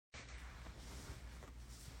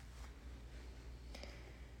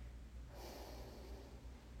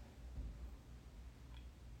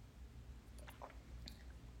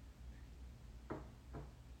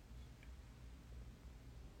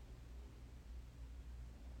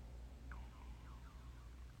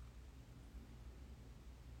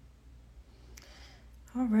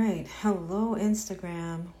All right. Hello,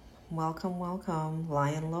 Instagram. Welcome, welcome.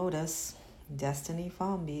 Lion Lotus, Destiny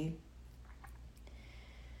Fombi.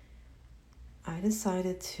 I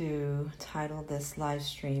decided to title this live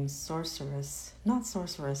stream not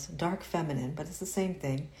Sorceress, Dark Feminine, but it's the same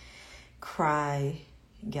thing. Crygasms.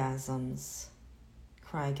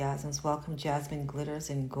 Crygasms. Welcome, Jasmine Glitters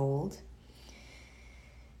in Gold.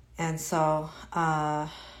 And so,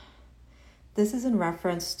 this is in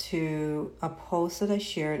reference to a post that I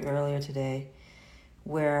shared earlier today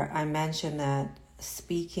where I mentioned that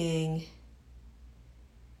speaking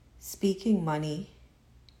money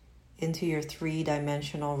into your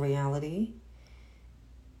three-dimensional reality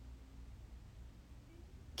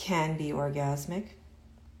can be orgasmic.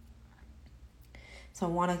 So I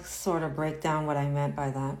want to sort of break down what I meant by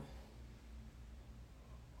that.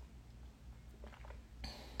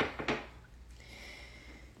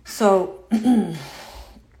 So, the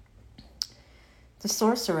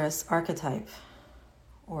sorceress archetype,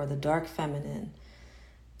 or the dark feminine,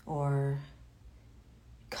 or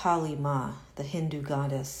Kali Ma, the Hindu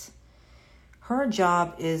goddess, her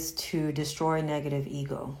job is to destroy negative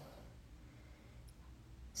ego.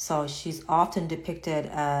 So she's often depicted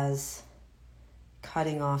as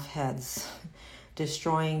cutting off heads,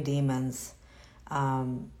 destroying demons.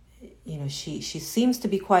 She seems to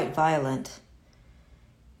be quite violent,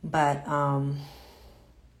 but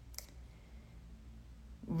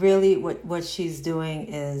really what she's doing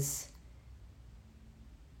is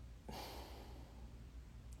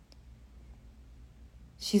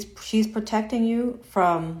she's protecting you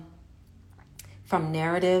from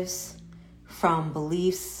narratives, from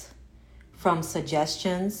beliefs, from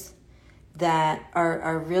suggestions that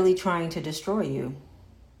are really trying to destroy you.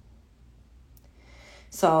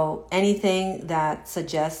 So anything that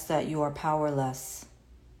suggests that you are powerless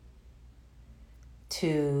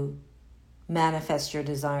to manifest your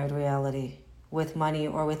desired reality with money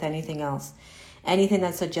or with anything else, anything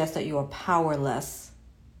that suggests that you are powerless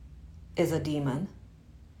is a demon.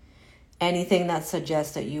 Anything that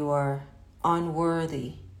suggests that you are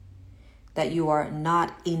unworthy, that you are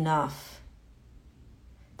not enough,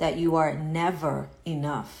 that you are never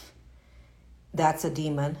enough, that's a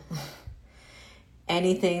demon.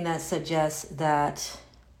 Anything that suggests that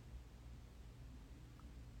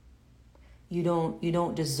you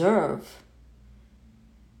don't deserve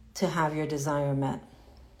to have your desire met.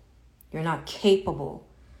 You're not capable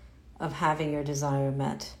of having your desire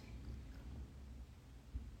met.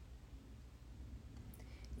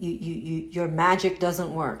 Your magic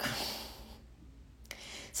doesn't work.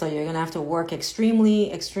 So you're going to have to work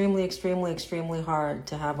extremely, extremely, extremely, extremely hard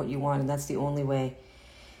to have what you want, and that's the only way.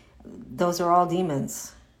 Those are all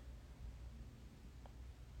demons.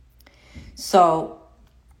 So,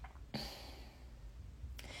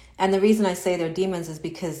 and the reason I say they're demons is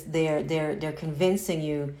because they're convincing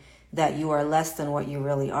you that you are less than what you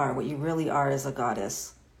really are. What you really are is a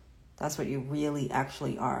goddess. That's what you really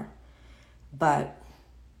actually are. But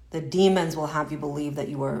the demons will have you believe that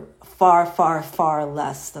you are far, far, far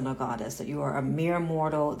less than a goddess, that you are a mere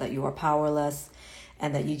mortal, that you are powerless,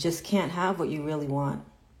 and that you just can't have what you really want.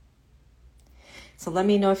 So let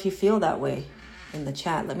me know if you feel that way in the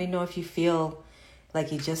chat. Let me know if you feel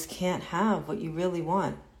like you just can't have what you really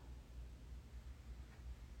want.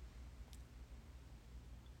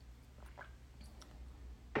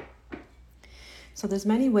 So there's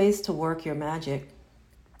many ways to work your magic.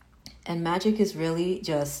 And magic is really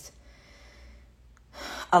just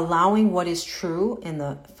allowing what is true in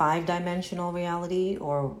the five-dimensional reality,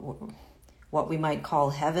 or what we might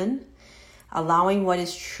call heaven, allowing what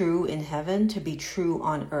is true in heaven to be true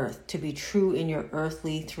on earth, to be true in your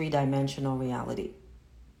earthly three-dimensional reality.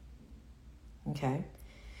 Okay?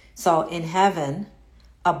 So in heaven,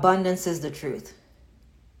 abundance is the truth.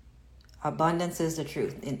 Abundance is the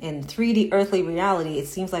truth. In 3D earthly reality, it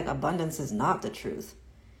seems like abundance is not the truth.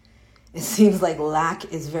 It seems like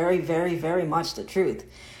lack is very, very, very much the truth.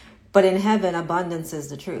 But in heaven, abundance is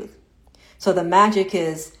the truth. So the magic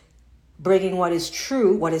is bringing what is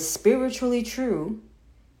true, what is spiritually true,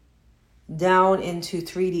 down into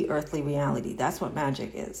 3D earthly reality. That's what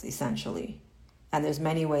magic is, essentially. And there's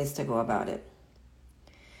many ways to go about it.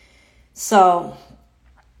 So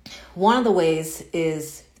one of the ways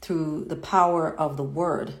is through the power of the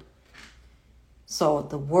word. So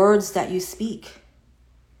the words that you speak,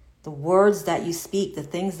 the things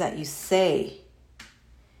that you say,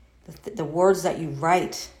 the words that you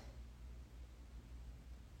write,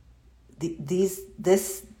 they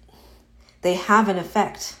have an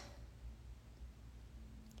effect.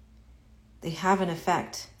 They have an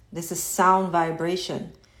effect. This is sound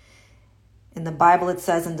vibration. In the Bible, it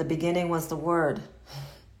says, in the beginning was the Word.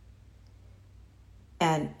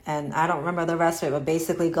 And I don't remember the rest of it, but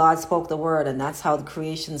basically God spoke the word, and that's how the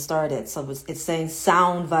creation started. So it's saying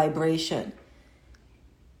sound vibration.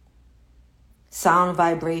 Sound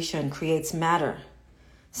vibration creates matter.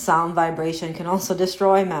 Sound vibration can also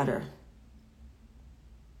destroy matter.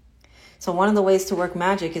 So one of the ways to work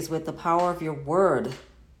magic is with the power of your word.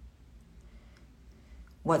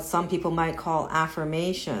 What some people might call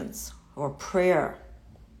affirmations or prayer.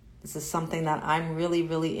 This is something that I'm really,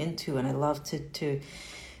 really into, and I love to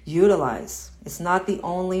utilize. It's not the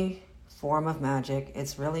only form of magic.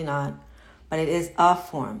 It's really not, but it is a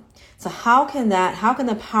form. So how can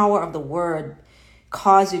the power of the word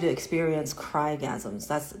cause you to experience crygasms?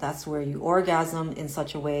 That's where you orgasm in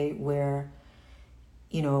such a way where,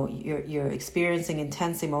 you know, you're experiencing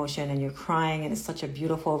intense emotion and you're crying, and it's such a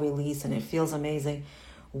beautiful release and it feels amazing.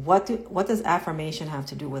 What does affirmation have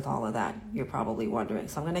to do with all of that? You're probably wondering.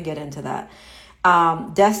 So I'm going to get into that.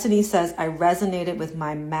 Destiny says, I resonated with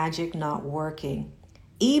my magic not working.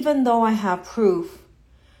 Even though I have proof,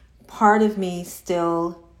 part of me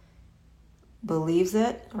still believes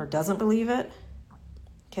it or doesn't believe it.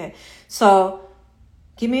 Okay, so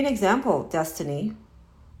give me an example, Destiny.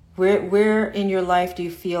 Where in your life do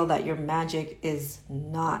you feel that your magic is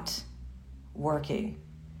not working?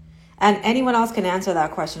 And anyone else can answer that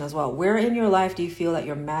question as well. Where in your life do you feel that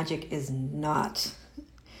your magic is not?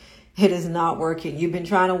 It is not working. You've been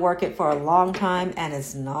trying to work it for a long time and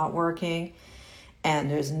it's not working. And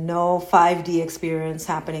there's no 5D experience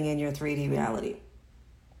happening in your 3D reality.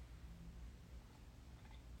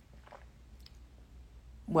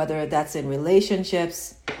 Whether that's in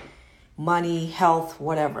relationships, money, health,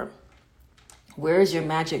 whatever. Where is your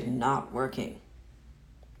magic not working?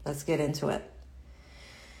 Let's get into it.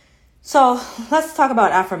 So let's talk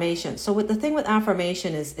about affirmation. So the thing with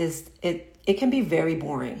affirmation is it can be very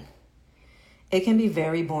boring. It can be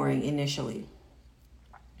very boring initially.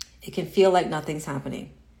 It can feel like nothing's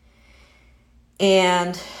happening.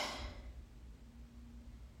 And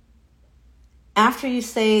after you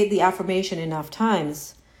say the affirmation enough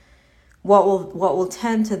times, what will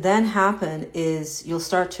tend to then happen is you'll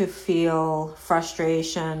start to feel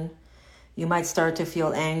frustration. You might start to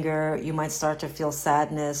feel anger. You might start to feel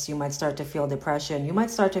sadness. You might start to feel depression. You might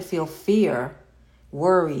start to feel fear,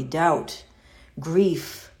 worry, doubt,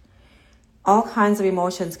 grief. All kinds of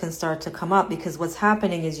emotions can start to come up because what's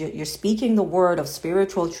happening is you're speaking the word of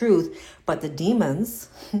spiritual truth, but the demons,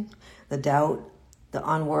 the doubt, the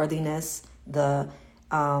unworthiness,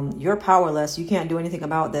 you're powerless, you can't do anything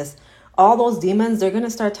about this. All those demons, they're going to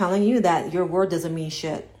start telling you that your word doesn't mean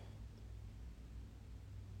shit.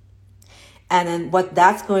 And then what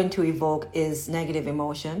that's going to evoke is negative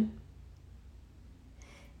emotion.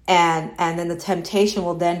 And then the temptation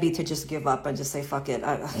will then be to just give up and just say, fuck it.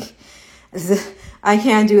 I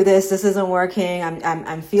can't do this. This isn't working.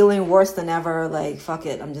 I'm feeling worse than ever. Like, fuck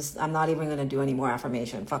it. I'm not even going to do any more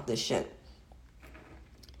affirmation. Fuck this shit.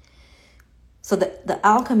 So the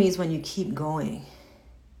alchemy is when you keep going.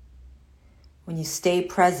 When you stay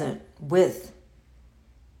present with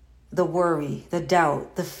the worry, the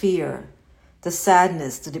doubt, the fear, the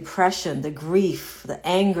sadness, the depression, the grief, the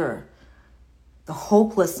anger, the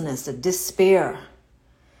hopelessness, the despair.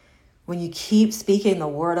 When you keep speaking the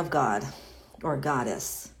word of God or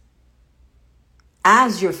goddess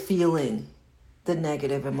as you're feeling the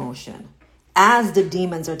negative emotion, as the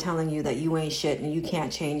demons are telling you that you ain't shit and you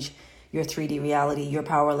can't change your 3D reality, you're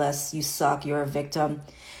powerless, you suck, you're a victim.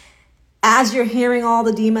 As you're hearing all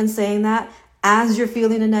the demons saying that, as you're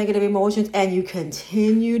feeling the negative emotions and you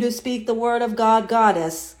continue to speak the word of God,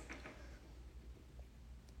 goddess,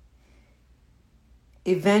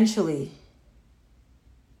 eventually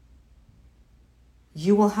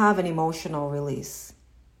you will have an emotional release.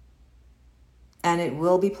 And it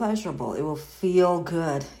will be pleasurable. It will feel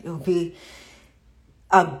good. It will be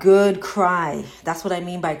a good cry. That's what I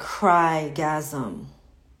mean by crygasm.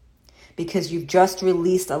 Because you've just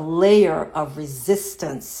released a layer of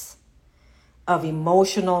resistance, of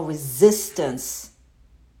emotional resistance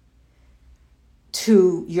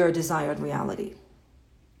to your desired reality.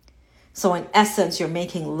 So in essence, you're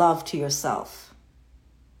making love to yourself.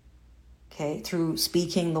 Okay, through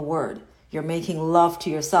speaking the word. You're making love to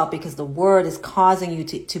yourself because the word is causing you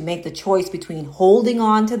to make the choice between holding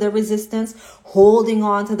on to the resistance, holding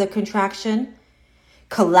on to the contraction,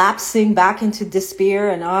 collapsing back into despair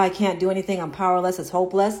and, I can't do anything, I'm powerless, it's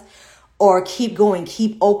hopeless, or keep going,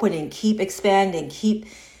 keep opening, keep expanding, keep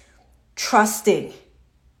trusting.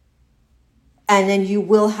 And then you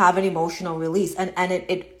will have an emotional release. And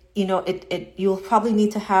you'll probably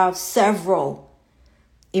need to have several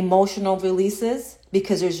emotional releases,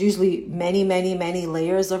 because there's usually many, many, many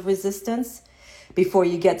layers of resistance before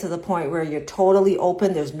you get to the point where you're totally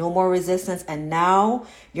open, there's no more resistance, and now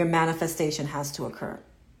your manifestation has to occur.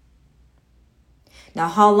 Now,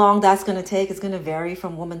 how long that's going to take is going to vary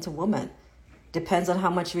from woman to woman. Depends on how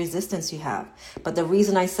much resistance you have. But the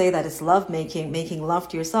reason I say that it's love making love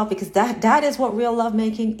to yourself, because that is what real love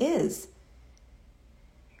making is.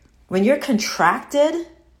 When you're contracted,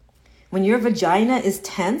 when your vagina is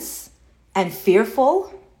tense and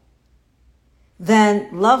fearful, then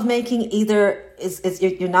love making either is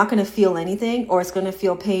you're not going to feel anything, or it's going to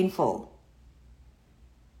feel painful.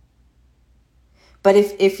 But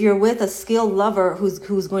if you're with a skilled lover who's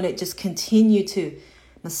going to just continue to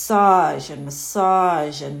massage and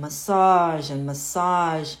massage and massage and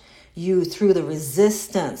massage you through the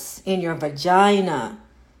resistance in your vagina,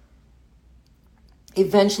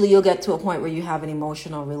 eventually you'll get to a point where you have an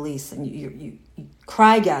emotional release and you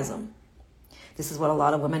crygasm. This is what a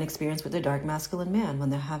lot of women experience with their dark masculine man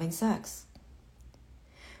when they're having sex.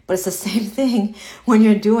 But it's the same thing when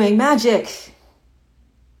you're doing magic.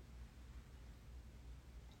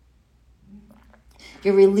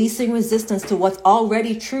 You're releasing resistance to what's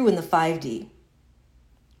already true in the 5D.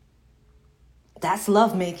 That's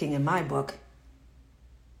lovemaking in my book.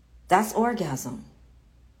 That's orgasm.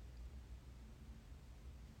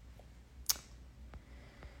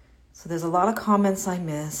 So there's a lot of comments I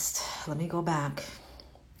missed. Let me go back.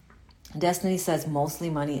 Destiny says mostly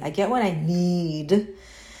money. I get what I need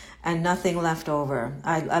and nothing left over.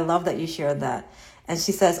 I love that you shared that. And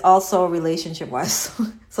she says also relationship-wise.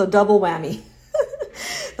 So double whammy.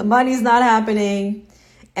 The money's not happening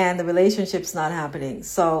and the relationship's not happening.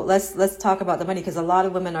 So let's talk about the money, because a lot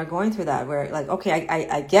of women are going through that where like, okay,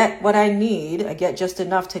 I get what I need. I get just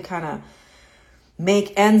enough to kind of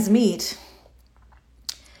make ends meet.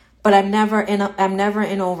 But I'm never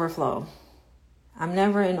in overflow. I'm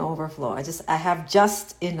never in overflow. I have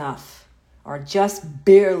just enough, or just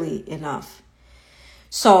barely enough.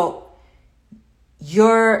 So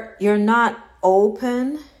you're not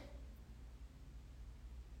open.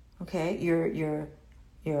 Okay, your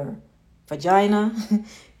vagina,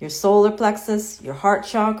 your solar plexus, your heart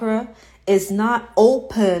chakra is not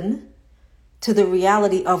open to the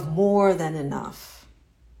reality of more than enough.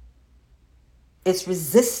 It's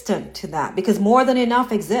resistant to that because more than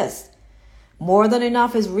enough exists. More than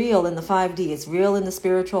enough is real in the 5D. It's real in the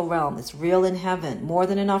spiritual realm. It's real in heaven. More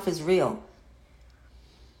than enough is real.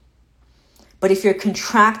 But if you're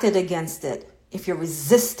contracted against it, if you're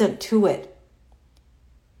resistant to it,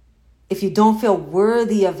 if you don't feel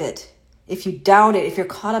worthy of it, if you doubt it, if you're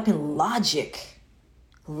caught up in logic,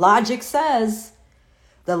 logic says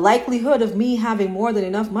the likelihood of me having more than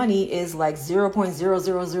enough money is like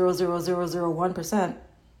 0.0000001%.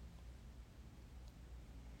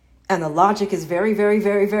 And the logic is very, very,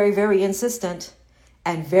 very, very, very insistent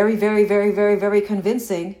and very, very, very, very, very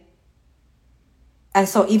convincing. And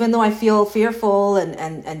so even though I feel fearful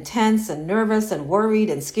and tense and nervous and worried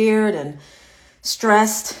and scared and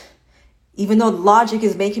stressed, even though logic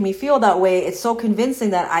is making me feel that way, it's so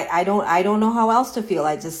convincing that I don't know how else to feel.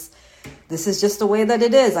 This is just the way that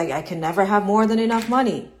it is. I can never have more than enough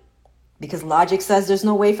money because logic says there's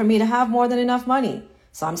no way for me to have more than enough money.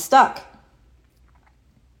 So I'm stuck.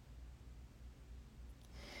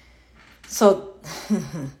 So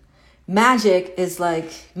magic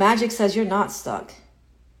says you're not stuck.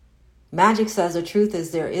 Magic says the truth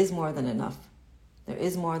is there is more than enough. There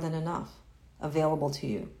is more than enough available to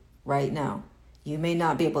you right now. You may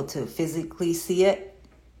not be able to physically see it.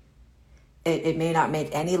 It may not make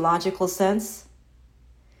any logical sense.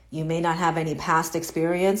 You may not have any past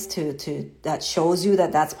experience to that shows you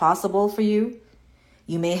that that's possible for you.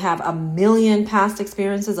 You may have a million past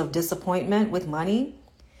experiences of disappointment with money.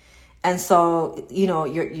 And so, your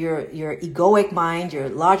egoic mind, your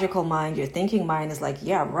logical mind, your thinking mind is like,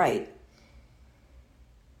 yeah, right.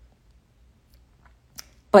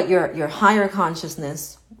 But your higher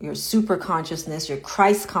consciousness, your super consciousness, your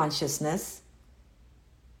Christ consciousness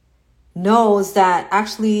knows that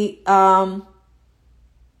actually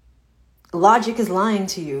logic is lying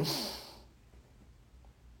to you.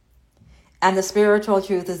 And the spiritual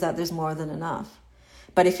truth is that there's more than enough.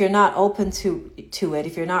 But if you're not open to it,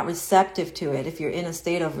 if you're not receptive to it, if you're in a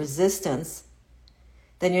state of resistance,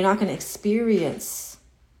 then you're not going to experience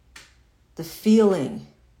the feeling,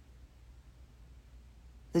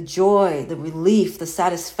 the joy, the relief, the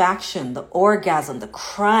satisfaction, the orgasm, the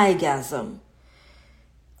crygasm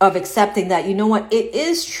of accepting that, you know what, it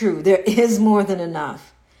is true. There is more than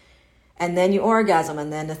enough. And then you orgasm,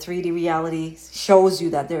 and then the 3D reality shows you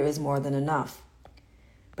that there is more than enough.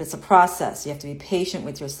 But it's a process. You have to be patient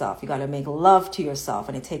with yourself. You got to make love to yourself.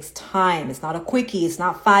 And it takes time. It's not a quickie. It's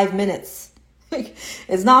not 5 minutes.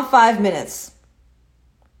 It's not 5 minutes.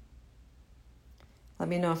 Let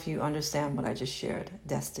me know if you understand what I just shared.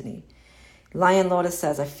 Destiny. Lion Lotus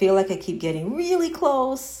says, I feel like I keep getting really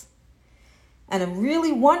close. And I'm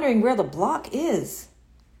really wondering where the block is.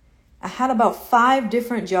 I had about 5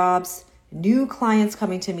 different jobs, new clients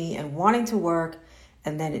coming to me and wanting to work,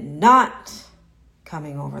 and then it not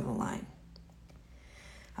coming over the line.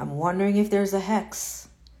 I'm wondering if there's a hex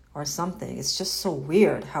or something. It's just so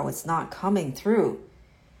weird how it's not coming through.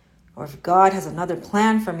 Or if God has another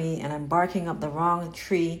plan for me and I'm barking up the wrong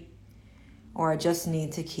tree, or I just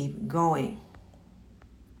need to keep going.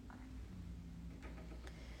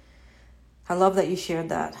 I love that you shared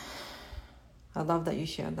that. I love that you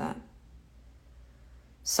shared that.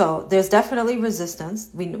 So there's definitely resistance.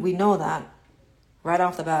 We know that right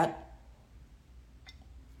off the bat.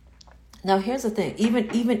 Now here's the thing.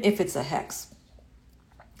 Even if it's a hex,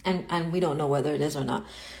 and we don't know whether it is or not,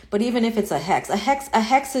 but even if it's a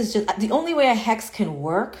hex is just the only way a hex can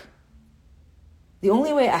work. The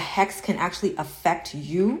only way a hex can actually affect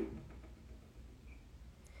you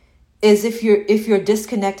is if you're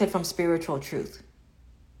disconnected from spiritual truth.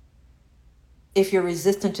 If you're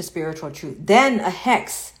resistant to spiritual truth, then a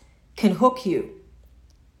hex can hook you.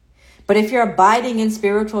 But if you're abiding in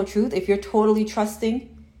spiritual truth, if you're totally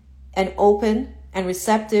trusting and open and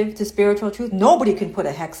receptive to spiritual truth, nobody can put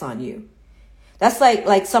a hex on you. That's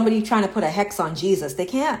like somebody trying to put a hex on Jesus. They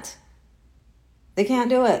can't. They can't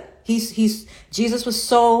do it. Jesus was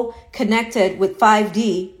so connected with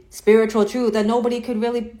 5D spiritual truth that nobody could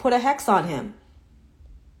really put a hex on him.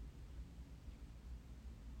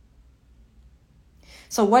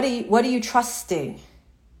 So what are you trusting?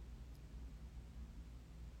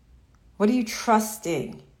 What are you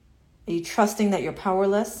trusting? Are you trusting that you're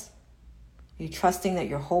powerless? Are you trusting that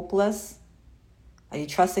you're hopeless? Are you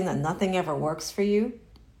trusting that nothing ever works for you?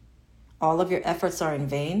 All of your efforts are in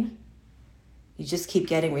vain? You just keep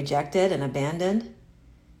getting rejected and abandoned?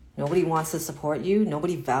 Nobody wants to support you?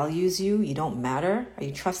 Nobody values you? You don't matter? Are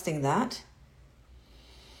you trusting that?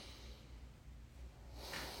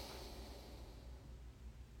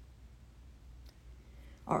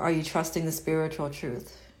 Or are you trusting the spiritual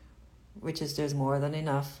truth, which is there's more than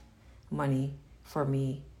enough money for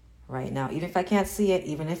me right now? Even if I can't see it,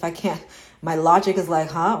 even if I can't, my logic is like,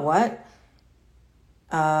 what?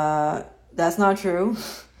 That's not true.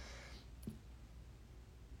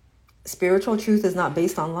 Spiritual truth is not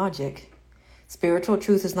based on logic. Spiritual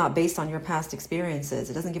truth is not based on your past experiences.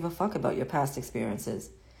 It doesn't give a fuck about your past experiences.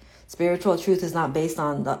 Spiritual truth is not based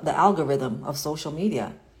on the algorithm of social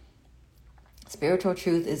media. Spiritual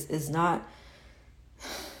truth is not,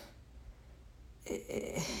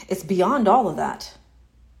 it's beyond all of that.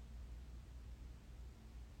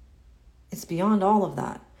 It's beyond all of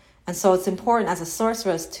that. And so it's important as a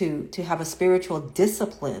sorceress to have a spiritual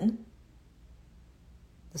discipline.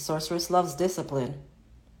 The sorceress loves discipline.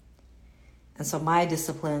 And so my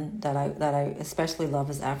discipline that I especially love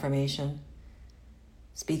is affirmation,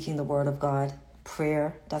 speaking the word of God,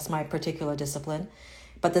 prayer. That's my particular discipline.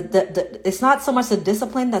 But it's not so much the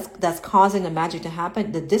discipline that's causing the magic to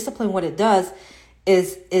happen. The discipline, what it does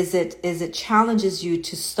is it challenges you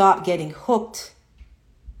to stop getting hooked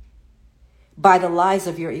by the lies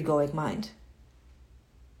of your egoic mind.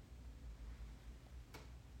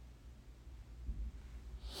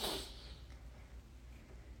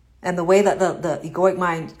 And the way that the egoic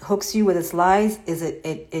mind hooks you with its lies is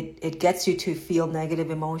it gets you to feel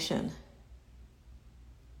negative emotion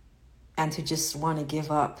and to just want to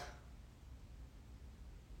give up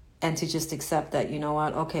and to just accept that, you know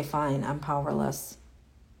what, okay, fine, I'm powerless.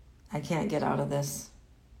 I can't get out of this.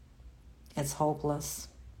 It's hopeless.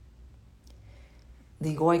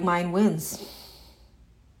 The egoic mind wins.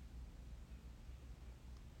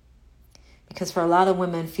 Because for a lot of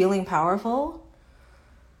women, feeling powerful,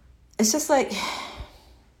 it's just like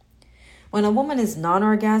when a woman is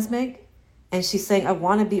non-orgasmic and she's saying, I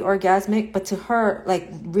want to be orgasmic, but to her, like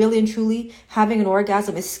really and truly, having an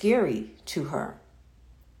orgasm is scary to her.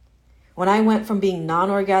 When I went from being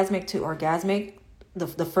non-orgasmic to orgasmic,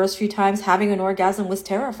 the first few times having an orgasm was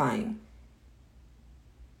terrifying.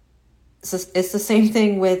 So it's the same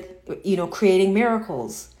thing with, creating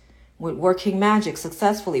miracles, with working magic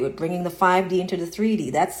successfully, with bringing the 5D into the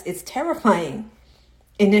 3D. It's terrifying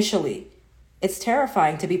initially. It's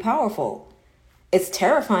terrifying to be powerful. It's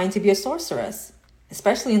terrifying to be a sorceress,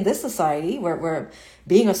 especially in this society where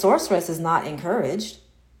being a sorceress is not encouraged.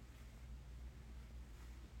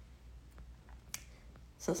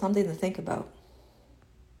 So something to think about.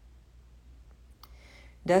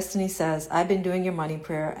 Destiny says, I've been doing your money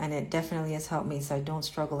prayer and it definitely has helped me, so I don't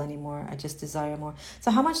struggle anymore. I just desire more.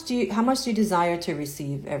 So how much do you desire to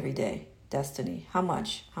receive every day, Destiny? How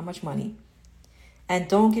much? How much money? And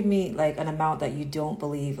don't give me like an amount that you don't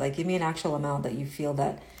believe. Like, give me an actual amount that you feel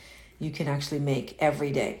that you can actually make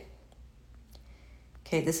every day.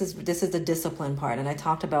 Okay, this is the discipline part. And I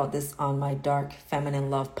talked about this on my Dark Feminine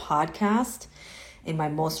Love podcast, in my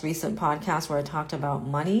most recent podcast where I talked about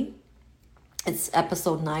money. It's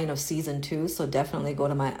episode 9 of season 2. So definitely go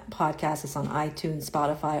to my podcast. It's on iTunes,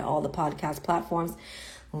 Spotify, all the podcast platforms.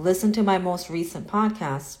 Listen to my most recent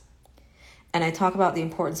podcast. And I talk about the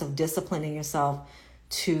importance of disciplining yourself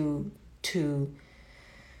to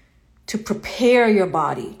prepare your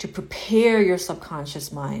body, to prepare your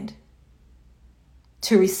subconscious mind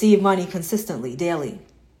to receive money consistently, daily.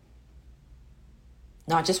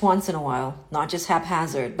 Not just once in a while, not just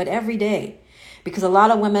haphazard, but every day. Because a lot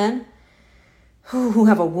of women who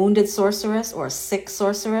have a wounded sorceress or a sick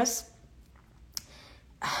sorceress,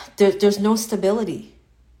 there's no stability.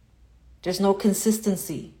 There's no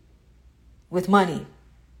consistency with money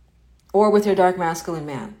or with your dark masculine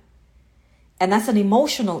man. And that's an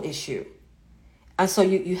emotional issue. And so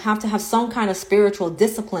you have to have some kind of spiritual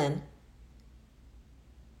discipline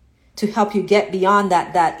to help you get beyond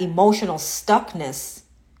that emotional stuckness,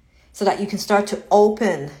 so that you can start to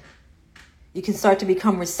open. You can start to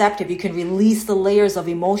become receptive. You can release the layers of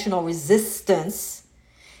emotional resistance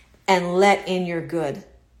and let in your good.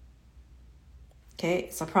 Okay,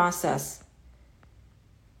 it's a process.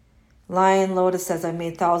 Lion Lotus says, I've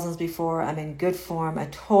made thousands before. I'm in good form. I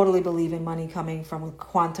totally believe in money coming from a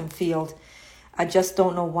quantum field. I just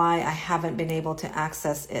don't know why I haven't been able to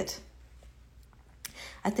access it.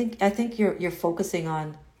 I think you're focusing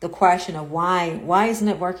on the question of why. Why isn't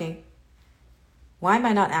it working? Why am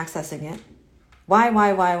I not accessing it? Why am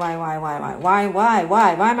I not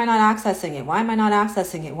accessing it? Why am I not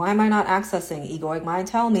accessing it? Why am I not accessing? Egoic mind,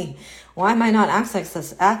 tell me. Why am I not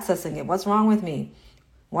accessing it? What's wrong with me?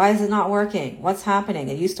 Why is it not working? What's happening?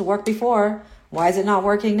 It used to work before. Why is it not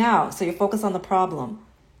working now? So you're focused on the problem.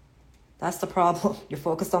 That's the problem. You're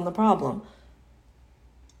focused on the problem.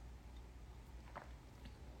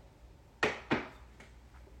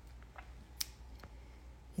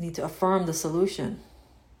 You need to affirm the solution.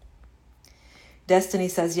 Destiny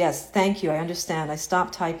says, yes, thank you. I understand. I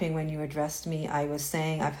stopped typing when you addressed me. I was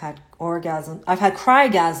saying I've had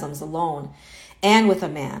crygasms alone and with a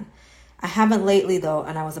man. I haven't lately though,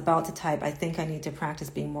 and I was about to type. I think I need to practice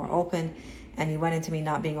being more open. And you went into me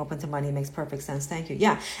not being open to money. Makes perfect sense. Thank you.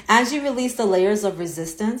 Yeah. As you release the layers of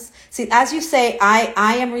resistance, see, as you say,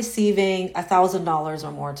 I am receiving $1,000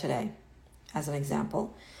 or more today, as an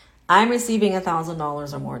example. I'm receiving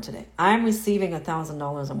 $1,000 or more today. I'm receiving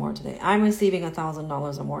 $1,000 or more today. I'm receiving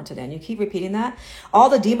 $1,000 or more today. And you keep repeating that, all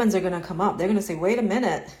the demons are going to come up. They're going to say, wait a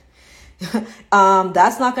minute.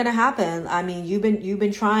 That's not going to happen. I mean, you've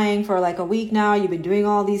been trying for like a week now. You've been doing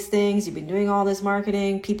all these things. You've been doing all this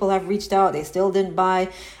marketing. People have reached out. They still didn't buy.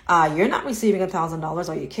 You're not receiving $1,000.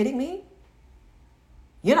 Are you kidding me?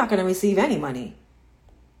 You're not going to receive any money.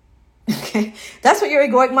 Okay, that's what your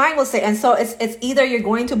egoic mind will say. And so it's either you're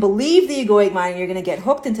going to believe the egoic mind and you're going to get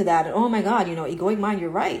hooked into that. And oh my God, egoic mind, you're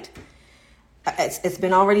right. It's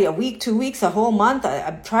been already a week, 2 weeks, a whole month.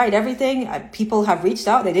 I've tried everything. People have reached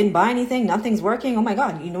out. They didn't buy anything. Nothing's working. Oh my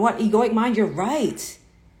God, you know what? Egoic mind, you're right.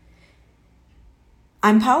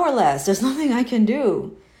 I'm powerless. There's nothing I can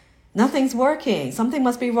do. Nothing's working. Something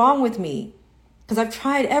must be wrong with me because I've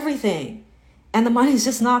tried everything. And the money's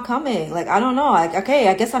just not coming. Like, I don't know. Okay,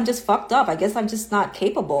 I guess I'm just fucked up. I guess I'm just not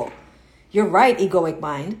capable. You're right, egoic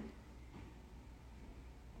mind.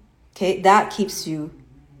 Okay, that keeps you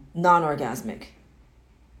non-orgasmic.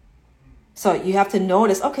 So you have to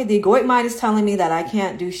notice, okay, the egoic mind is telling me that I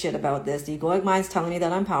can't do shit about this. The egoic mind is telling me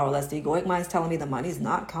that I'm powerless. The egoic mind is telling me the money's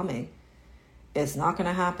not coming. It's not going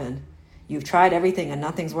to happen. You've tried everything and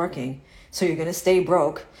nothing's working. So you're going to stay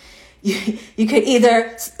broke. You could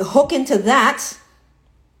either hook into that,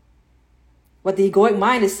 what the egoic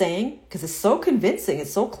mind is saying, because it's so convincing,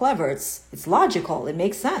 it's so clever, it's logical, it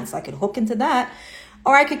makes sense. I could hook into that,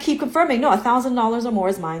 or I could keep confirming, no, $1,000 or more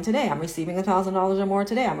is mine today. I'm receiving $1,000 or more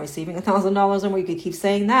today. I'm receiving $1,000 or more. You could keep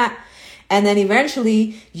saying that, and then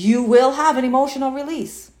eventually you will have an emotional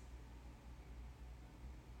release.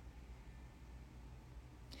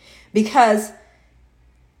 Because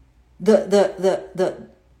the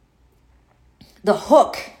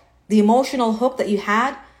hook, the emotional hook that you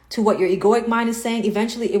had to what your egoic mind is saying,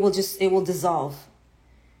 eventually it will dissolve.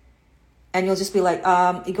 And you'll just be like,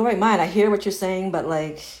 egoic mind, I hear what you're saying, but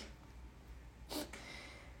like,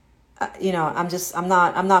 I'm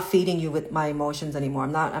not feeding you with my emotions anymore.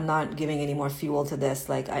 I'm not giving any more fuel to this.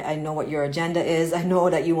 Like, I know what your agenda is. I know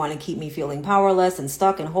that you want to keep me feeling powerless and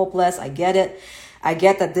stuck and hopeless. I get it. I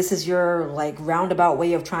get that this is your like roundabout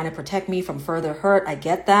way of trying to protect me from further hurt. I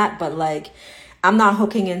get that. But like, I'm not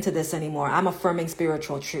hooking into this anymore. I'm affirming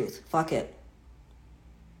spiritual truth. Fuck it.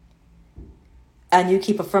 And you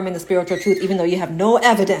keep affirming the spiritual truth, even though you have no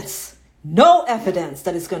evidence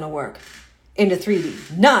that it's going to work in the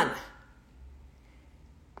 3D. None.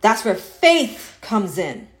 That's where faith comes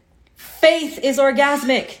in. Faith is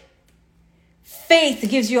orgasmic. Faith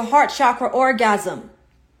gives you a heart chakra orgasm.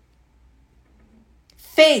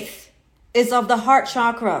 Faith is of the heart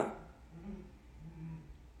chakra.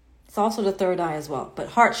 It's also the third eye as well, but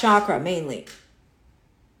heart chakra mainly.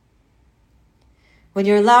 When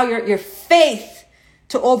you allow your faith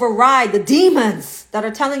to override the demons that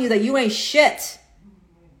are telling you that you ain't shit.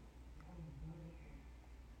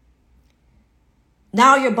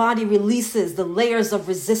 Now your body releases the layers of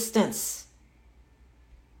resistance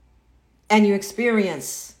and you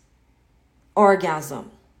experience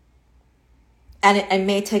orgasm. And it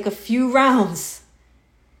may take a few rounds.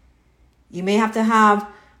 You may have to have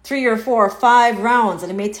 3 or 4 or 5 rounds,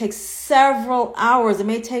 and it may take several hours. It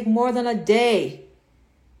may take more than a day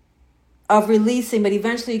of releasing, but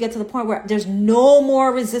eventually you get to the point where there's no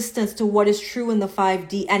more resistance to what is true in the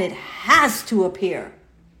 5D, and it has to appear.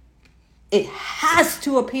 It has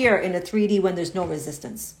to appear in the 3D when there's no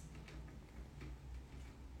resistance.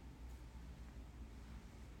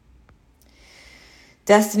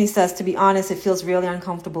 Destiny says, to be honest, it feels really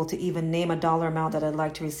uncomfortable to even name a dollar amount that I'd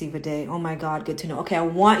like to receive a day. Oh my God, good to know. Okay, I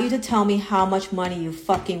want you to tell me how much money you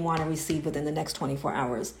fucking want to receive within the next 24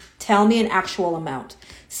 hours. Tell me an actual amount.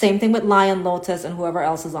 Same thing with Lion, Lotus, and whoever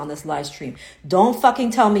else is on this live stream. Don't fucking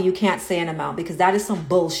tell me you can't say an amount, because that is some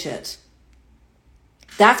bullshit.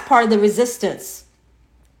 That's part of the resistance.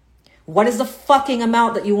 What is the fucking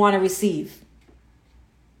amount that you want to receive?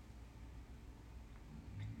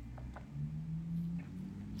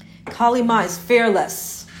 Kali Ma is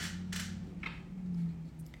fearless.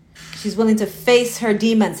 She's willing to face her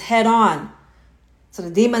demons head on. So the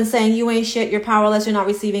demon's saying, you ain't shit, you're powerless, you're not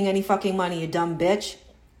receiving any fucking money, you dumb bitch.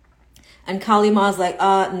 And Kali Ma's like,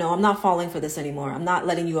 no, I'm not falling for this anymore. I'm not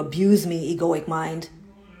letting you abuse me, egoic mind.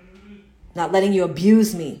 Not letting you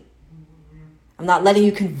abuse me. I'm not letting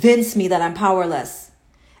you convince me that I'm powerless.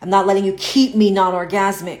 I'm not letting you keep me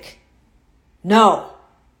non-orgasmic. No.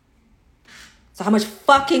 So how much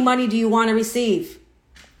fucking money do you want to receive?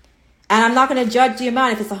 And I'm not going to judge the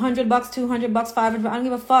amount. If it's $100, $200, $500, I don't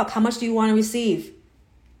give a fuck. How much do you want to receive?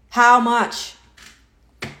 How much?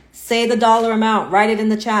 Say the dollar amount. Write it in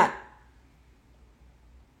the chat.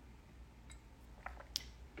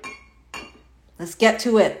 Let's get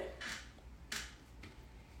to it.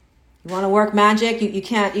 You want to work magic? You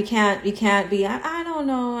can't be, I don't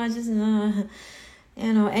know. I just,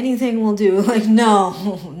 anything will do. Like, no.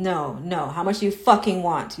 How much do you fucking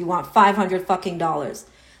want? You want $500 fucking dollars.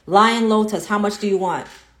 Lion, Lotus, how much do you want?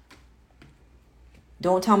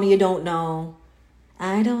 Don't tell me you don't know.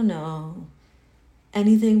 I don't know.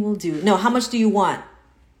 Anything will do. No, how much do you want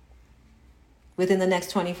within the next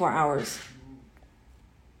 24 hours?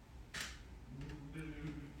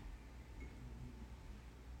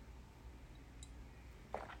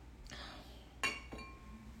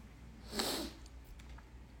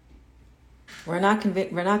 We're not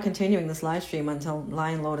continuing this live stream until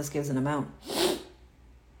Lion Lotus gives an amount.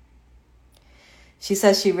 She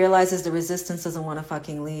says she realizes the resistance doesn't want to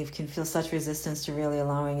fucking leave, can feel such resistance to really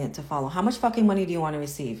allowing it to follow. How much fucking money do you want to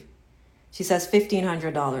receive? She says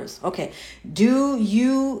 $1,500. Okay. Do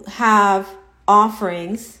you have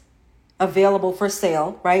offerings available for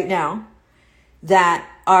sale right now that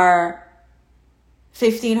are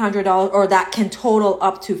 $1,500 or that can total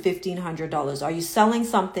up to $1,500? Are you selling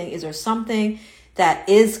something? Is there something that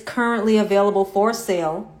is currently available for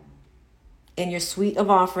sale in your suite of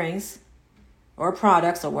offerings or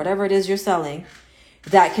products or whatever it is you're selling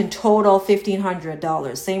that can total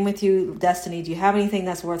 $1,500? Same with you, Destiny. Do you have anything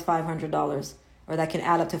that's worth $500 or that can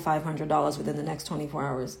add up to $500 within the next 24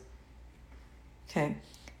 hours? Okay.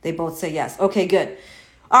 They both say yes. Okay, good.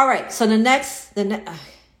 All right. So the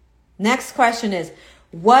next question is,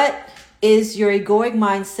 what is your egoic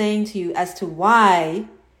mind saying to you as to why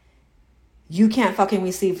you can't fucking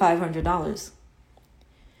receive $500?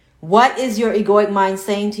 What is your egoic mind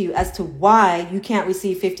saying to you as to why you can't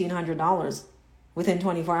receive $1,500 within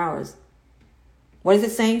 24 hours? What is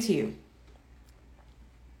it saying to you?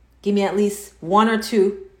 Give me at least 1 or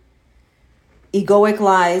 2 egoic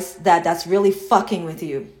lies that's really fucking with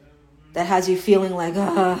you, that has you feeling like,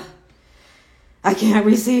 I can't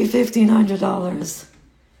receive $1,500.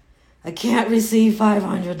 I can't receive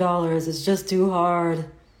 $500. It's just too hard.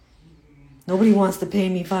 Nobody wants to pay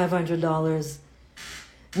me $500.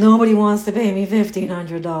 Nobody wants to pay me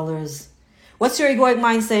 $1,500. What's your egoic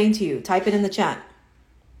mind saying to you? Type it in the chat.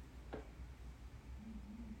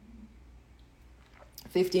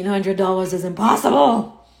 $1,500 is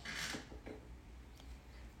impossible.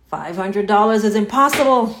 $500 is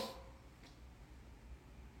impossible.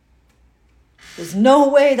 There's no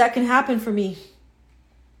way that can happen for me.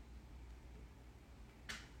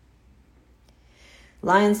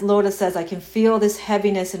 Lion's Lotus says, I can feel this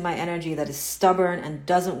heaviness in my energy that is stubborn and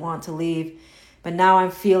doesn't want to leave. But now I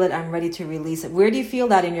feel it. I'm ready to release it. Where do you feel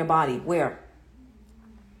that in your body? Where?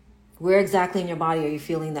 Where exactly in your body are you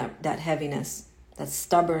feeling that heaviness? That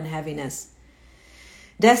stubborn heaviness.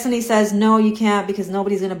 Destiny says, no, you can't, because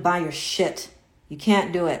nobody's going to buy your shit. You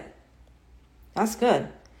can't do it. That's good.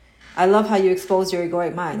 I love how you expose your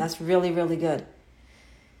egoic mind. That's really, really good.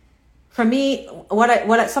 For me, what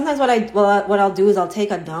I'll do is I'll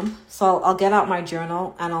take a dump. So I'll get out my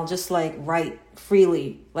journal and I'll just like write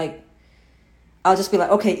freely. Like, I'll just be like,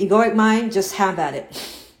 okay, egoic mind, just have at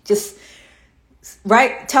it. Just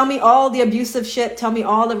write, tell me all the abusive shit. Tell me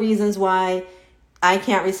all the reasons why I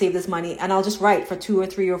can't receive this money. And I'll just write for 2 or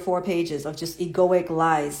 3 or 4 pages of just egoic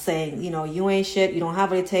lies saying, you ain't shit. You don't have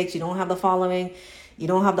what it takes. You don't have the following. You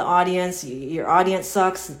don't have the audience. Your audience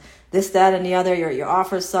sucks. This, that, and the other. Your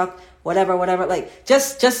offers suck. Whatever. Like,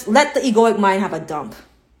 just let the egoic mind have a dump.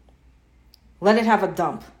 Let it have a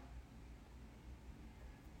dump.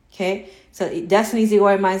 Okay? So Destiny's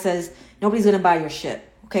egoic mind says, nobody's going to buy your shit.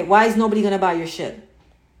 Okay, why is nobody going to buy your shit?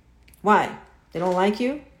 Why? They don't like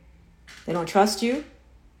you? They don't trust you?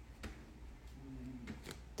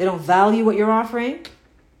 They don't value what you're offering?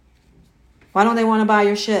 Why don't they want to buy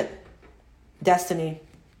your shit? Destiny.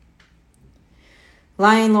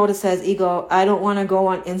 Lion Lotus says, ego, I don't want to go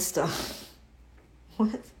on Insta.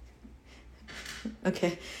 What?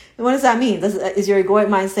 Okay. What does that mean? Is your egoic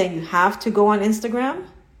mind saying you have to go on Instagram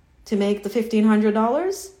to make the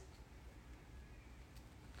 $1,500?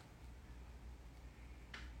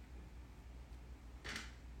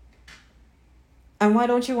 And why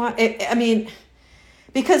don't you want it? I mean,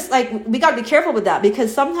 because like we got to be careful with that,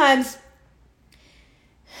 because sometimes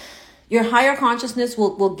your higher consciousness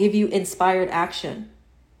will give you inspired action.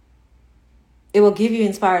 It will give you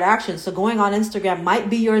inspired action. So going on Instagram might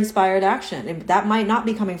be your inspired action. And that might not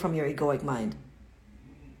be coming from your egoic mind.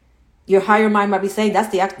 Your higher mind might be saying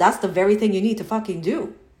that's the very thing you need to fucking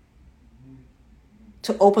do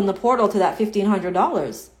to open the portal to that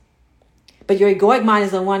 $1,500. But your egoic mind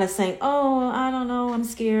is the one that's saying, oh, I don't know, I'm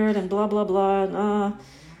scared and blah, blah, blah.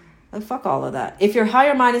 Fuck all of that. If your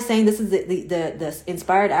higher mind is saying this is the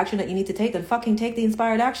inspired action that you need to take, then fucking take the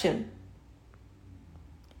inspired action.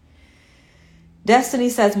 Destiny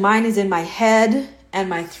says, mine is in my head and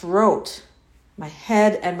my throat. My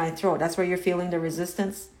head and my throat. That's where you're feeling the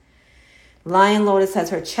resistance. Lion Lotus says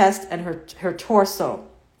her chest and her torso.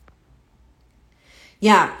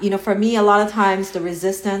 Yeah, for me, a lot of times the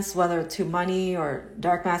resistance, whether to money or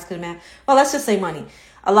dark masculine man, well, let's just say money.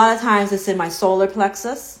 A lot of times it's in my solar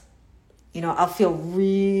plexus. I'll feel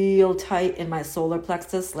real tight in my solar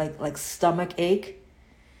plexus, like stomach ache.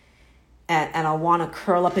 And I'll want to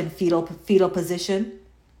curl up in fetal position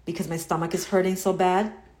because my stomach is hurting so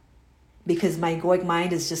bad. Because my egoic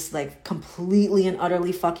mind is just like completely and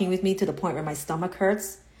utterly fucking with me to the point where my stomach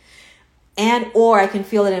hurts. Or I can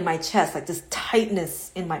feel it in my chest, like this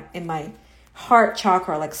tightness in my heart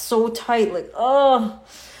chakra, like so tight, like, oh,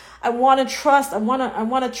 I want to trust. I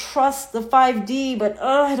want to trust the 5D, but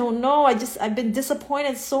I don't know. I've been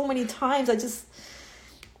disappointed so many times. I just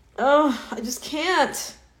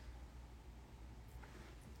can't.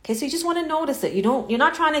 Okay, so you just want to notice it. You're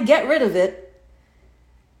not trying to get rid of it.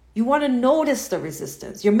 You want to notice the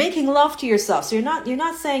resistance. You're making love to yourself. So you're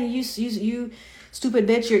not saying you stupid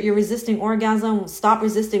bitch, you're resisting orgasm. Stop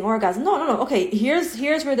resisting orgasm. No. Okay, here's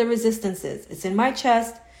where the resistance is. It's in my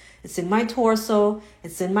chest. It's in my torso.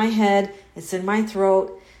 It's in my head. It's in my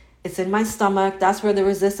throat. It's in my stomach. That's where the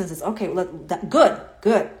resistance is. Okay,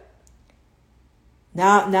 good.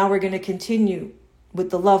 Now we're going to continue with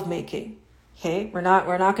the love making. Okay, we're not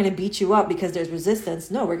going to beat you up because there's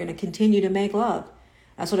resistance. No, we're going to continue to make love.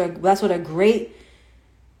 That's what a great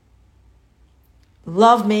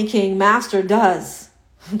love-making master does.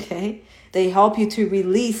 Okay? They help you to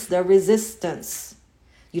release the resistance.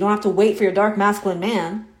 You don't have to wait for your dark masculine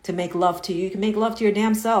man to make love to you. You can make love to your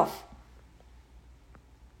damn self.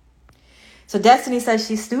 So Destiny says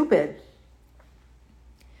she's stupid.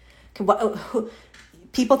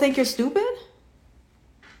 People think you're stupid?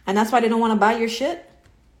 And that's why they don't want to buy your shit.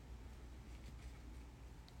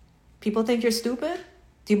 People think you're stupid.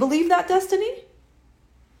 Do you believe that, Destiny?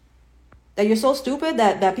 That you're so stupid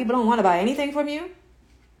that people don't want to buy anything from you?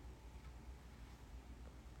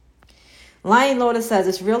 Lion Lotus says,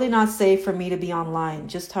 it's really not safe for me to be online,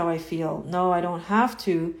 just how I feel. No, I don't have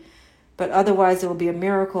to, but otherwise it will be a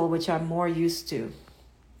miracle, which I'm more used to.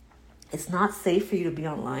 It's not safe for you to be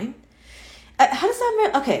online? How does that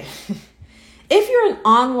matter? Okay. If you're an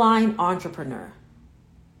online entrepreneur,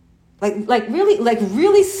 like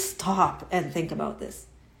really stop and think about this.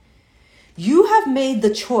 You have made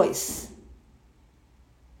the choice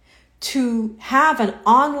to have an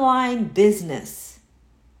online business.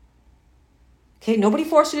 Okay, nobody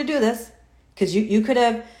forced you to do this, because you could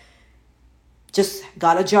have just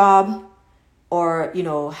got a job or,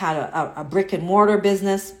 had a brick and mortar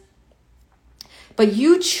business. But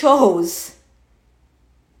you chose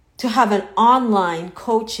to have an online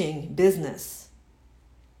coaching business.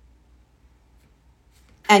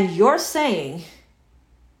 And you're saying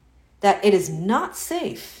that it is not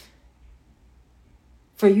safe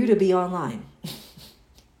for you to be online.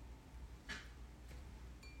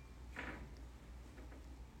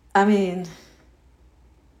 I mean,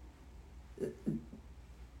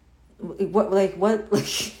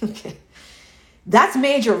 okay. That's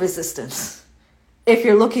major resistance if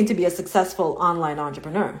you're looking to be a successful online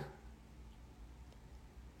entrepreneur.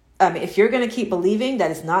 I mean, if you're going to keep believing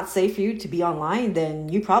that it's not safe for you to be online, then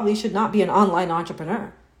you probably should not be an online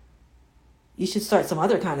entrepreneur. You should start some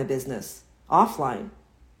other kind of business offline.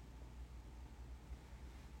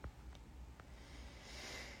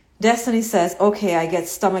 Destiny says, okay, I get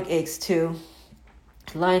stomach aches too.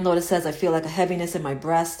 Lion Lotus says, I feel like a heaviness in my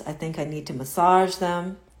breast. I think I need to massage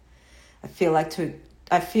them. I feel like to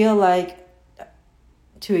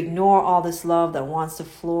ignore all this love that wants to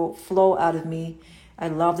flow out of me. I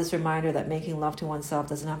love this reminder that making love to oneself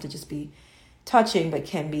doesn't have to just be touching, but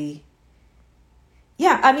can be.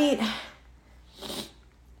 Yeah, I mean,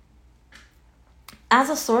 as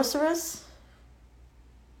a sorceress,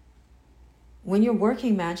 when you're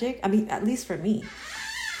working magic, I mean, at least for me,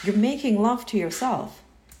 you're making love to yourself.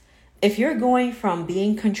 If you're going from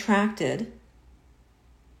being contracted,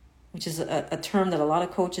 which is a term that a lot of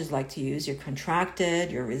coaches like to use, you're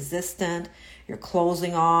contracted, you're resistant, you're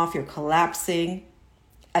closing off, you're collapsing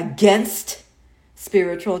against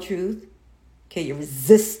spiritual truth. Okay, you're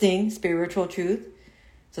resisting spiritual truth.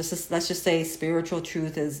 So let's just say spiritual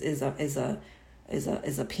truth is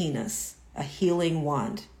a penis, a healing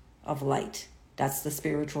wand of light. That's the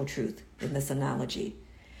spiritual truth in this analogy.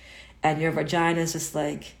 And your vagina is just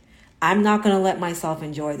like, I'm not going to let myself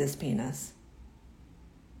enjoy this penis.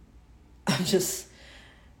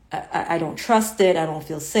 I don't trust it. I don't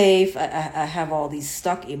feel safe. I have all these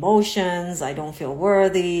stuck emotions. I don't feel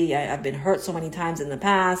worthy. I've been hurt so many times in the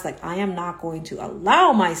past. Like, I am not going to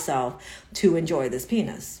allow myself to enjoy this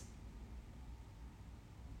penis.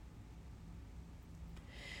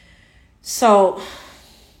 So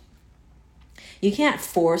you can't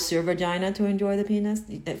force your vagina to enjoy the penis.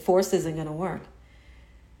 Force isn't going to work.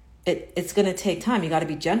 It's going to take time. You got to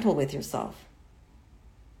be gentle with yourself.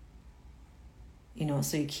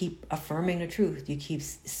 So you keep affirming the truth. You keep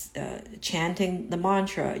chanting the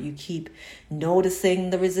mantra. You keep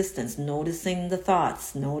noticing the resistance, noticing the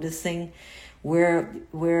thoughts, noticing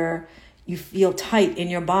where you feel tight in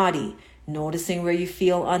your body, noticing where you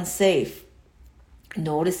feel unsafe,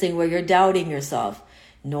 noticing where you're doubting yourself,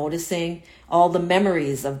 noticing all the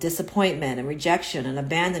memories of disappointment and rejection and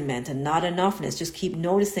abandonment and not enoughness. Just keep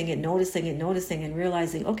noticing it, and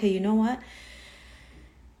realizing, okay, you know what?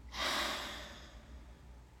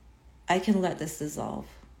 I can let this dissolve.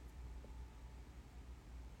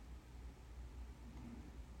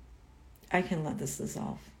 I can let this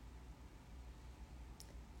dissolve.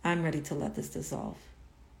 I'm ready to let this dissolve.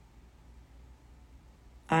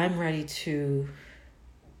 I'm ready to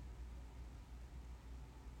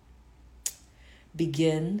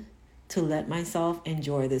begin to let myself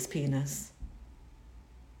enjoy this penis.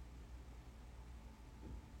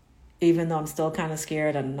 Even though I'm still kind of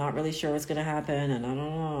scared, I'm not really sure what's going to happen. And I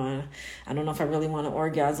don't know if I really want to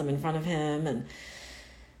orgasm in front of him. And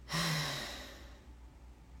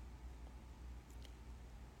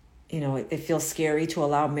it feels scary to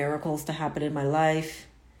allow miracles to happen in my life.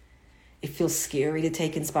 It feels scary to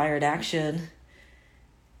take inspired action.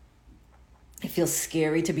 It feels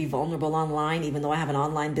scary to be vulnerable online, even though I have an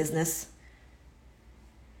online business.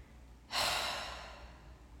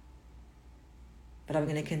 But I'm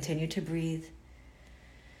going to continue to breathe.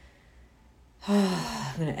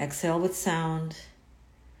 I'm going to exhale with sound.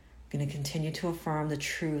 I'm going to continue to affirm the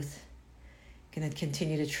truth Going to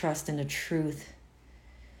continue to trust in the truth.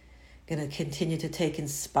 Going to continue to take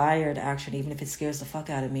inspired action, even if it scares the fuck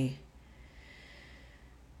out of me.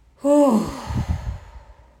 Whew.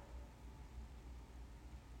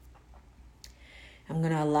 I'm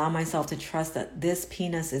going to allow myself to trust that this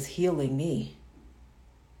penis is healing me.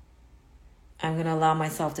 I'm going to allow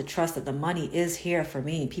myself to trust that the money is here for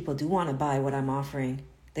me. People do want to buy what I'm offering.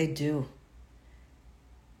 They do.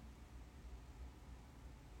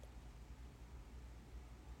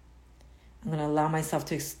 I'm going to allow myself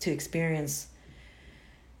to experience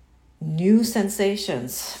new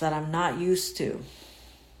sensations that I'm not used to.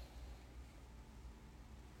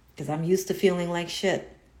 Because I'm used to feeling like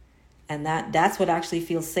shit. And that's what actually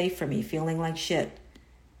feels safe for me, feeling like shit.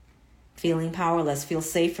 Feeling powerless feels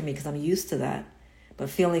safe for me because I'm used to that. But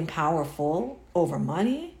feeling powerful over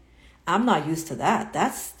money, I'm not used to that.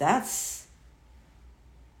 That's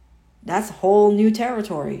whole new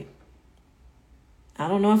territory. I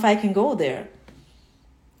don't know if I can go there.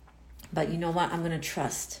 But you know what? I'm going to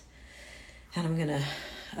trust. And I'm going to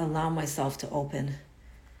allow myself to open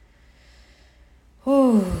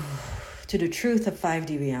to the truth of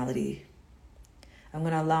 5D reality. I'm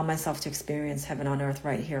going to allow myself to experience heaven on earth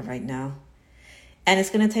right here, right now. And it's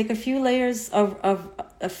going to take a few layers of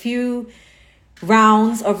a few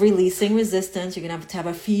rounds of releasing resistance. You're going to have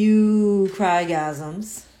a few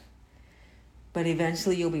crygasms. But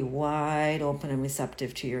eventually you'll be wide open and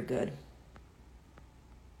receptive to your good.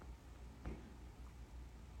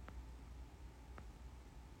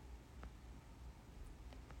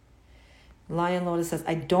 Lion Lotus says,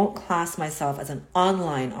 I don't class myself as an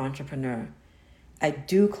online entrepreneur. I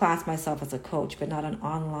do class myself as a coach, but not an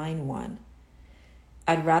online one.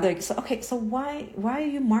 I'd rather... So why are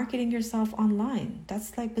you marketing yourself online?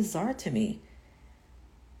 That's like bizarre to me.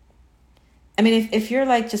 I mean, if you're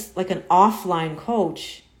like just like an offline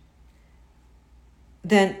coach,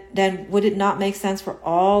 then would it not make sense for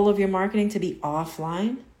all of your marketing to be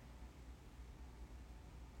offline?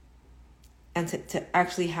 And to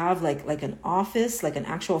actually have like an office, like an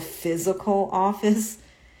actual physical office,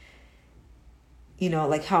 you know,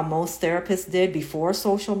 like how most therapists did before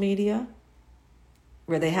social media,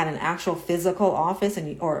 where they had an actual physical office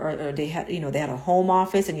or they had, you know, they had a home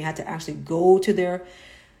office and you had to actually go to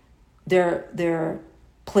their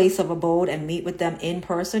place of abode and meet with them in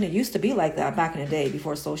person. It used to be like that back in the day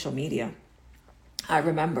before social media. I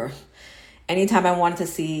remember. Anytime I wanted to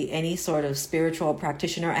see any sort of spiritual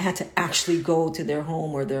practitioner, I had to actually go to their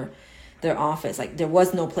home or their office. Like there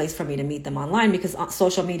was no place for me to meet them online because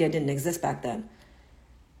social media didn't exist back then.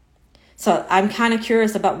 So I'm kind of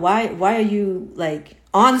curious about why are you like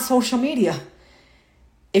on social media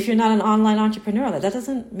if you're not an online entrepreneur? That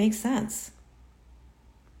doesn't make sense.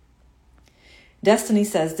 Destiny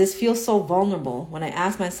says, this feels so vulnerable when I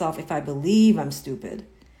ask myself if I believe I'm stupid.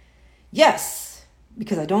 Yes.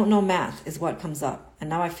 Because I don't know math is what comes up. And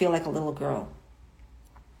now I feel like a little girl.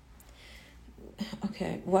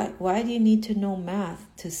 Okay, why do you need to know math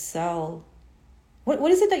to sell? What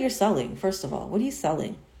is it that you're selling, first of all? What are you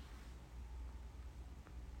selling?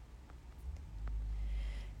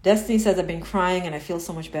 Destiny says, I've been crying and I feel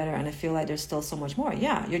so much better and I feel like there's still so much more.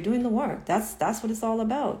 Yeah, you're doing the work. That's what it's all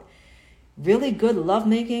about. Really good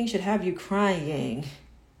lovemaking should have you crying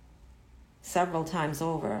several times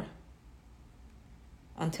over.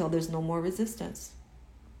 Until there's no more resistance.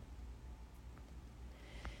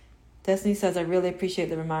 Destiny says, I really appreciate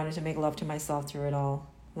the reminder to make love to myself through it all.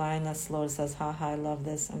 Lioness Lotus says, haha, I love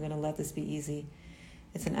this. I'm going to let this be easy.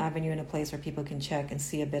 It's an avenue and a place where people can check and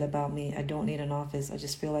see a bit about me. I don't need an office. I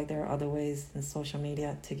just feel like there are other ways than social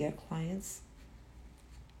media to get clients.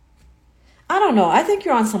 I don't know. I think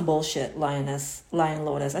you're on some bullshit, Lion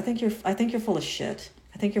Lotus. I think you're full of shit.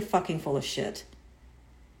 I think you're fucking full of shit.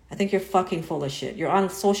 I think you're fucking full of shit. You're on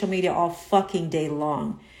social media all fucking day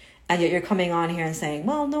long. And yet you're coming on here and saying,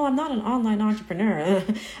 well, no, I'm not an online entrepreneur.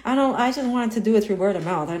 I just wanted to do it through word of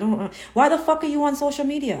mouth. Why the fuck are you on social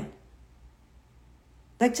media?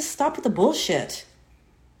 Like, just stop with the bullshit.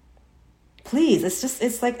 Please,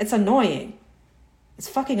 it's annoying. It's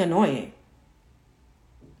fucking annoying.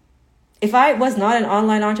 If I was not an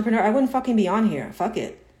online entrepreneur, I wouldn't fucking be on here. Fuck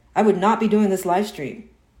it. I would not be doing this live stream.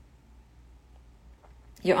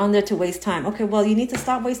 You're on there to waste time. Okay, well, you need to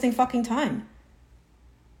stop wasting fucking time.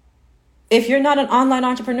 If you're not an online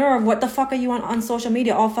entrepreneur, what the fuck are you on social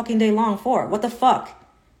media all fucking day long for? What the fuck?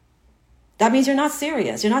 That means you're not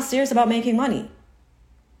serious. You're not serious about making money.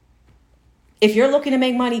 If you're looking to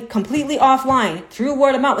make money completely offline through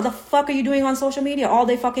word of mouth, what the fuck are you doing on social media all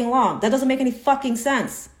day fucking long? That doesn't make any fucking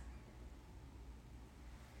sense.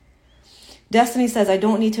 Destiny says, I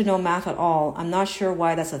don't need to know math at all. I'm not sure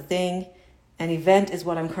why that's a thing. An event is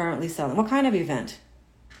what I'm currently selling. What kind of event?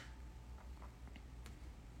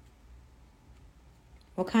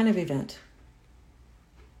 What kind of event?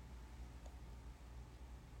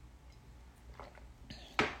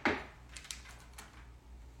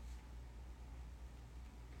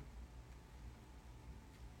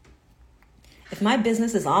 If my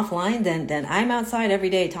business is offline, then I'm outside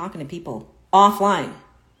every day talking to people. Offline.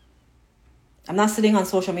 I'm not sitting on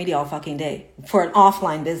social media all fucking day for an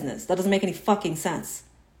offline business. That doesn't make any fucking sense.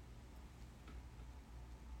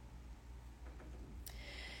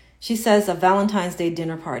 She says a Valentine's Day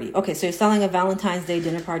dinner party. Okay, so you're selling a Valentine's Day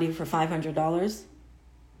dinner party for $500?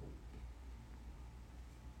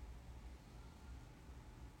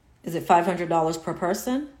 Is it $500 per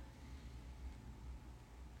person?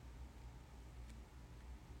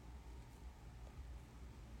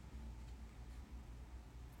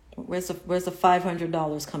 Where's the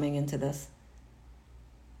 $500 coming into this?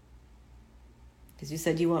 Because you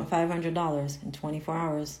said you want $500 in 24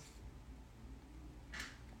 hours.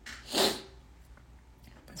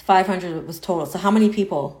 500 was total. So how many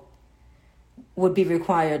people would be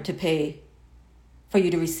required to pay for you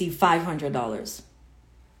to receive $500?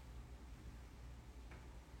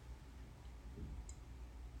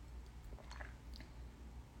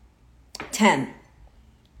 $10.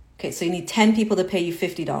 Okay, so you need 10 people to pay you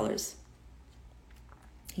 $50.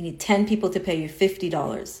 You need 10 people to pay you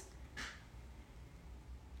 $50.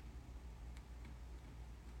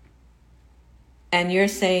 And you're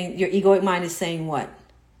saying, your egoic mind is saying what?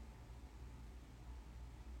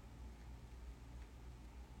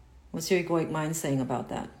 What's your egoic mind saying about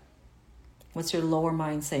that? What's your lower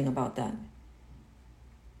mind saying about that?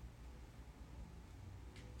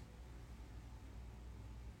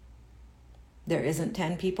 There isn't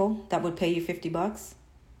 10 people that would pay you $50?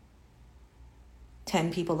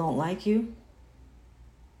 10 people don't like you?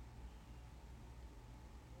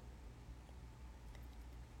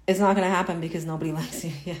 It's not going to happen because nobody likes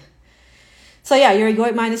you. Yeah. So yeah, your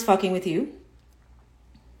egoic mind is fucking with you.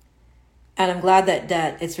 And I'm glad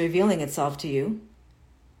that it's revealing itself to you.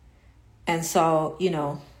 And so,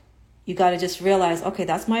 you got to just realize, okay,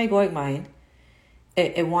 that's my egoic mind.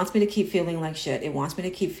 It wants me to keep feeling like shit. It wants me to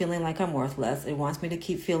keep feeling like I'm worthless. It wants me to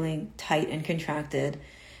keep feeling tight and contracted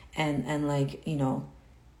and like,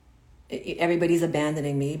 everybody's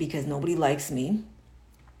abandoning me because nobody likes me.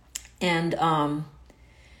 And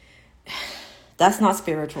that's not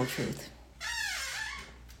spiritual truth.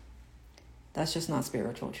 That's just not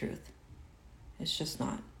spiritual truth. It's just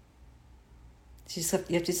not.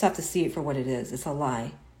 You just have to see it for what it is. It's a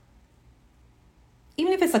lie.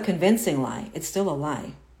 Even if it's a convincing lie, it's still a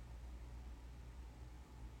lie.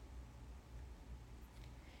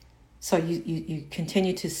 So you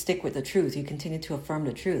continue to stick with the truth. You continue to affirm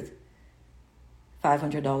the truth.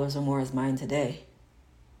 $500 or more is mine today.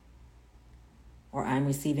 Or I'm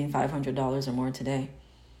receiving $500 or more today.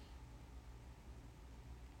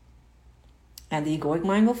 And the egoic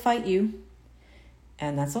mind will fight you.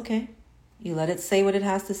 And that's okay. You let it say what it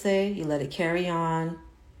has to say. You let it carry on.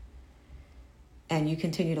 And you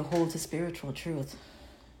continue to hold to spiritual truth.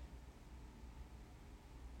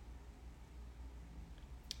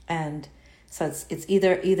 And so it's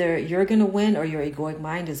either you're going to win or your egoic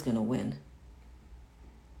mind is going to win.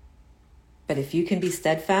 But if you can be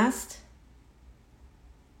steadfast,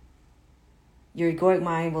 your egoic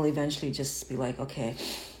mind will eventually just be like, okay,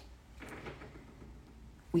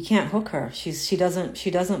 we can't hook her. She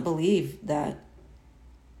doesn't believe that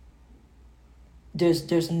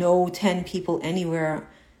there's no 10 people anywhere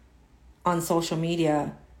on social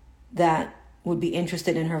media that would be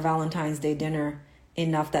interested in her Valentine's Day dinner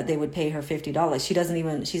enough that they would pay her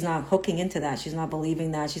 $50. She's not hooking into that. She's not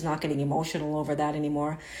believing that. She's not getting emotional over that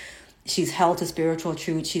anymore. She's held to spiritual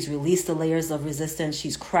truth. She's released the layers of resistance.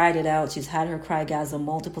 She's cried it out. She's had her crygasm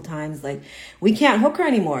multiple times. Like, we can't hook her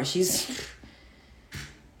anymore.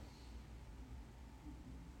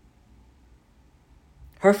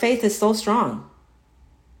 Her faith is so strong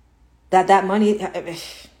that money,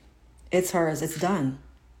 it's hers. It's done.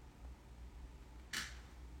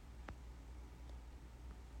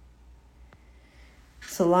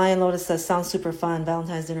 So Lion Lotus says, sounds super fun.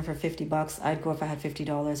 Valentine's dinner for $50. I'd go if I had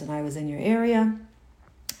 $50 and I was in your area.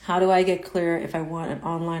 How do I get clear if I want an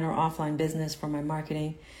online or offline business for my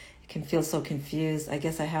marketing? I can feel so confused. I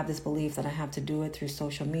guess I have this belief that I have to do it through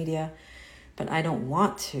social media, but I don't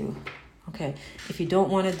want to. Okay, if you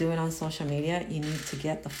don't want to do it on social media, you need to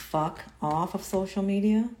get the fuck off of social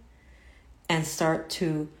media and start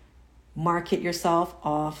to market yourself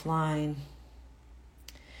offline.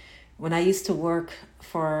 When I used to work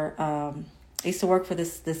for,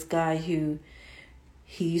 this guy who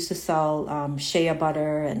He used to sell shea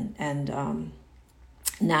butter and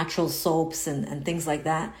natural soaps and things like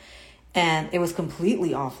that. And it was completely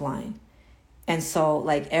offline. And so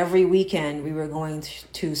like every weekend we were going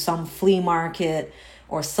to some flea market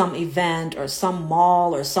or some event or some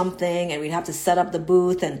mall or something. And we'd have to set up the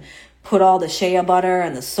booth and put all the shea butter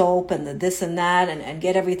and the soap and the this and that and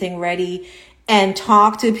get everything ready and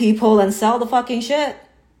talk to people and sell the fucking shit.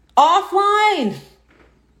 Offline,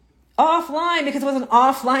 because it was an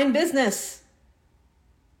offline business.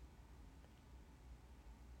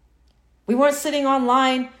 We weren't sitting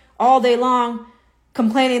online all day long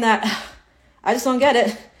complaining that I just don't get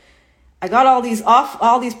it. I got all these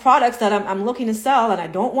products that I'm looking to sell, and I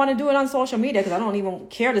don't want to do it on social media because I don't even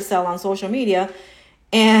care to sell on social media.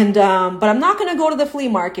 And but I'm not going to go to the flea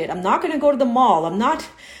market. I'm not going to go to the mall. I'm not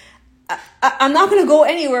going to go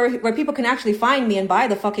anywhere where people can actually find me and buy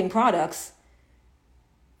the fucking products.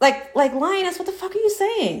 Like Lioness, what the fuck are you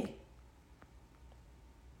saying?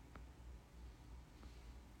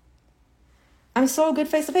 I'm so good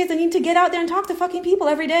face to face. I need to get out there and talk to fucking people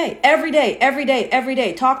every day. Every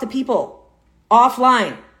day. Talk to people.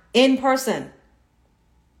 Offline. In person.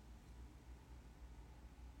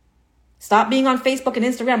 Stop being on Facebook and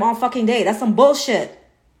Instagram all fucking day. That's some bullshit.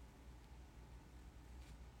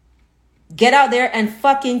 Get out there and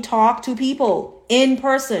fucking talk to people. In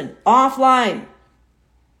person. Offline.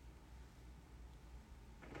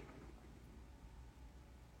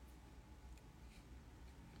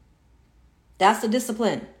 That's the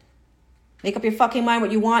discipline. Make up your fucking mind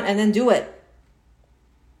what you want and then do it.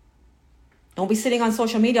 Don't be sitting on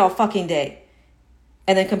social media all fucking day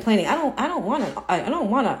and then complaining. I don't want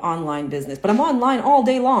an online business, but I'm online all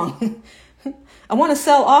day long. I want to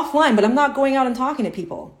sell offline, but I'm not going out and talking to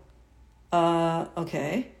people.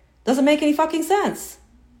 Okay. Doesn't make any fucking sense.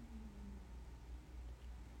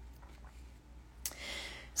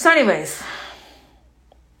 So anyways,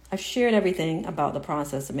 I've shared everything about the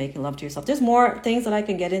process of making love to yourself. There's more things that I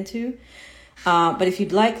can get into. But if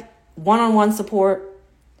you'd like one-on-one support,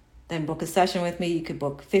 then book a session with me. You could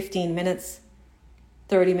book 15 minutes,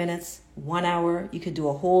 30 minutes, 1 hour. You could do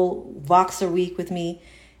a whole Voxer week with me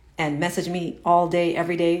and message me all day,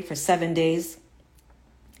 every day for 7 days.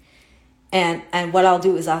 And what I'll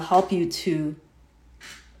do is I'll help you to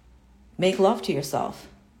make love to yourself,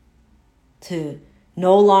 to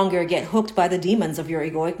no longer get hooked by the demons of your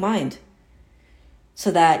egoic mind, so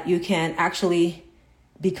that you can actually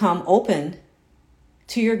become open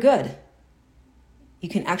to your good. You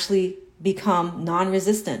can actually become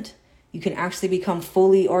non-resistant. You can actually become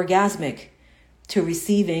fully orgasmic to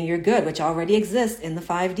receiving your good, which already exists in the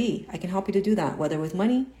 5D. I can help you to do that, whether with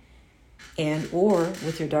money and or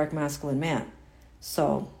with your dark masculine man.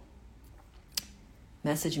 So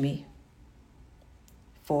message me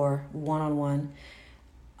for one-on-one.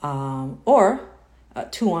 Or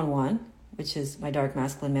 2-on-1, which is my dark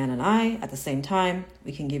masculine man and I. At the same time,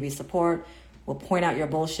 we can give you support. We'll point out your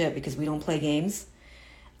bullshit because we don't play games.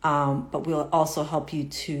 But we'll also help you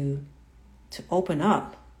to open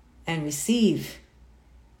up and receive.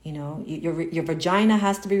 You know, your vagina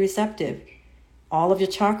has to be receptive. All of your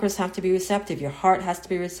chakras have to be receptive. Your heart has to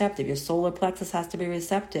be receptive. Your solar plexus has to be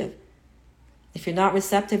receptive. If you're not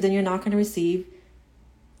receptive, then you're not going to receive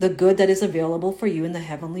the good that is available for you in the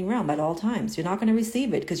heavenly realm at all times. You're not going to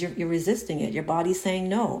receive it because you're resisting it. Your body's saying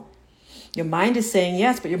no. Your mind is saying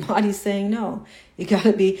yes, but your body's saying no. You got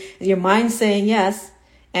to be your mind saying yes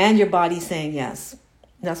and your body saying yes.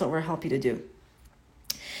 That's what we're helping you to do.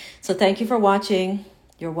 So thank you for watching.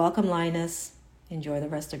 You're welcome, Linus. Enjoy the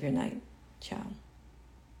rest of your night. Ciao.